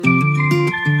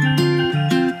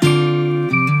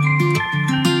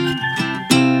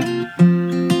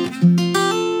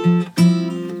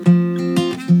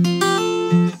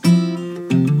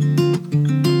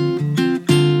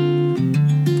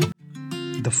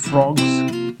Frogs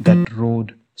that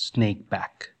rode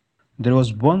Snakeback. There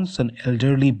was once an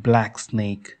elderly black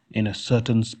snake in a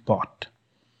certain spot,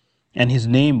 and his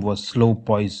name was Slow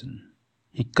Poison.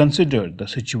 He considered the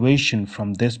situation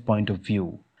from this point of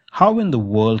view. How in the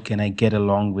world can I get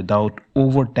along without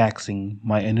overtaxing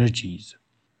my energies?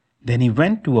 Then he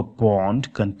went to a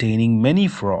pond containing many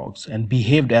frogs and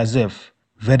behaved as if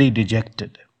very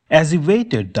dejected. As he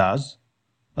waited thus,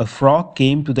 a frog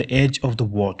came to the edge of the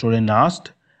water and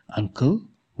asked, "Uncle,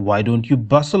 why don't you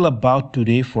bustle about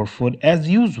today for food as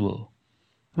usual?"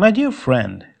 "My dear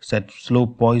friend," said Slow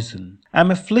Poison, "I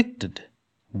am afflicted.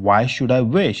 Why should I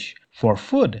wish for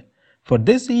food? For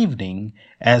this evening,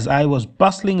 as I was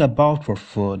bustling about for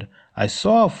food, I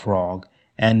saw a frog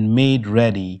and made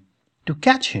ready to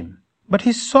catch him. But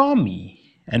he saw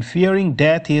me, and fearing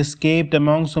death, he escaped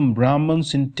among some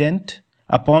Brahmins intent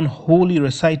upon holy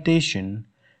recitation,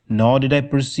 nor did I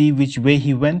perceive which way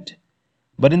he went.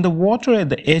 But in the water at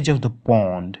the edge of the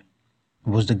pond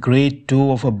was the great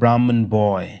toe of a Brahmin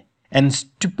boy, and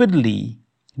stupidly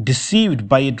deceived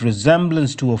by its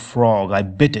resemblance to a frog, I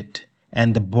bit it,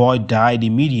 and the boy died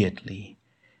immediately.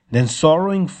 Then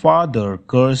sorrowing father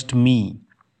cursed me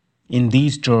in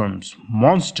these terms,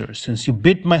 'Monster, since you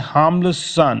bit my harmless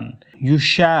son, you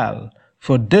shall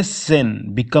for this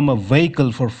sin become a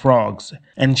vehicle for frogs,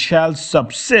 and shall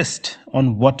subsist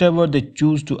on whatever they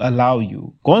choose to allow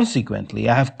you. Consequently,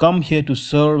 I have come here to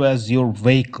serve as your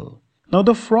vehicle.' Now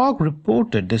the frog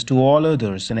reported this to all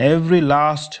others, and every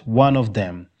last one of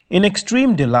them, in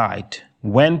extreme delight,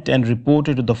 went and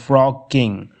reported to the Frog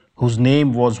King, whose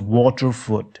name was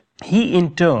Waterfoot. He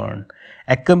in turn,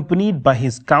 accompanied by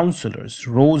his counselors,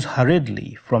 rose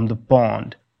hurriedly from the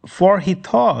pond, for he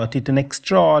thought it an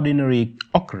extraordinary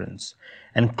occurrence,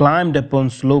 and climbed upon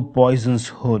Slow Poison's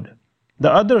hood.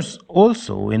 The others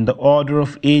also, in the order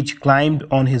of age, climbed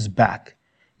on his back.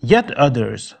 Yet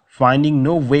others, finding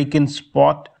no vacant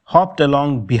spot, hopped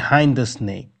along behind the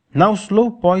snake. Now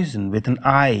Slow Poison, with an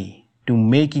eye to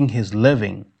making his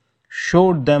living,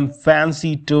 showed them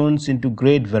fancy turns into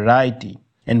great variety,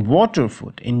 and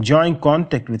Waterfoot, enjoying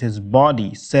contact with his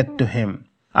body, said to him,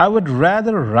 "I would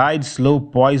rather ride Slow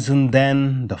Poison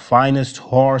than the finest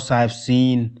horse I have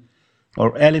seen,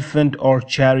 or elephant, or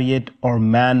chariot, or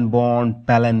man-born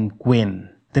palanquin."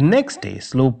 The next day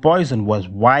Slow Poison was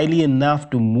wily enough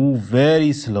to move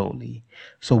very slowly.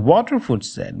 So Waterfoot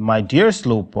said, "My dear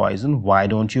Slow Poison, why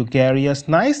don't you carry us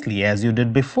nicely as you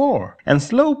did before?" And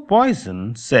Slow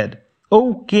Poison said,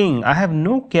 "O King, I have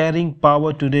no carrying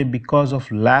power today because of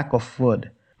lack of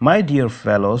food." "My dear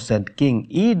fellow," said King,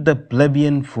 "eat the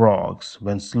plebeian frogs."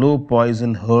 When Slow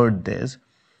Poison heard this,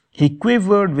 he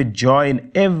quivered with joy in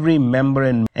every member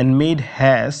and made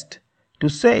haste to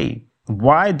say,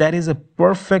 "Why, that is a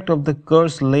perfect of the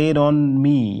curse laid on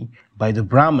me by the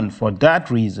Brahmin. For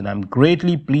that reason I am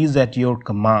greatly pleased at your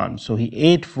command." So he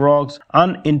ate frogs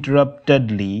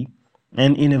uninterruptedly,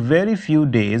 and in a very few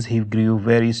days he grew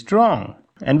very strong.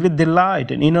 And with delight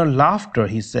and inner laughter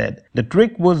he said, "The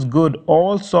trick was good.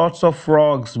 All sorts of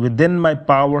frogs within my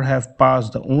power have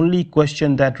passed. The only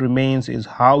question that remains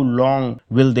is how long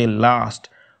will they last?"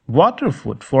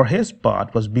 Waterfoot, for his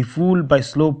part, was befooled by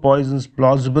Slow Poison's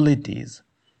plausibilities,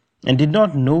 and did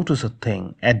not notice a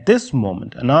thing. At this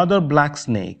moment another black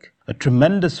snake, a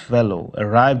tremendous fellow,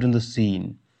 arrived on the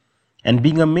scene, and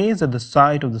being amazed at the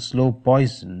sight of the Slow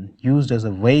Poison used as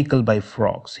a vehicle by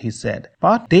frogs, he said,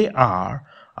 "But they are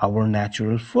our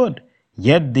natural food,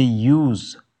 yet they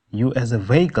use you as a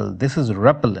vehicle. This is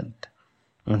repellent."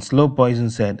 And Slow Poison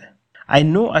said, "I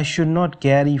know I should not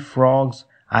carry frogs.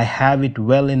 I have it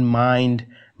well in mind,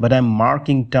 but I am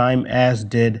marking time as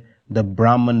did the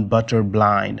Brahman butter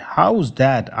blind." "How's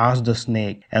that?" asked the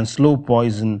snake, and Slow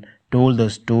Poison told the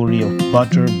story of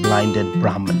butter blinded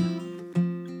Brahman.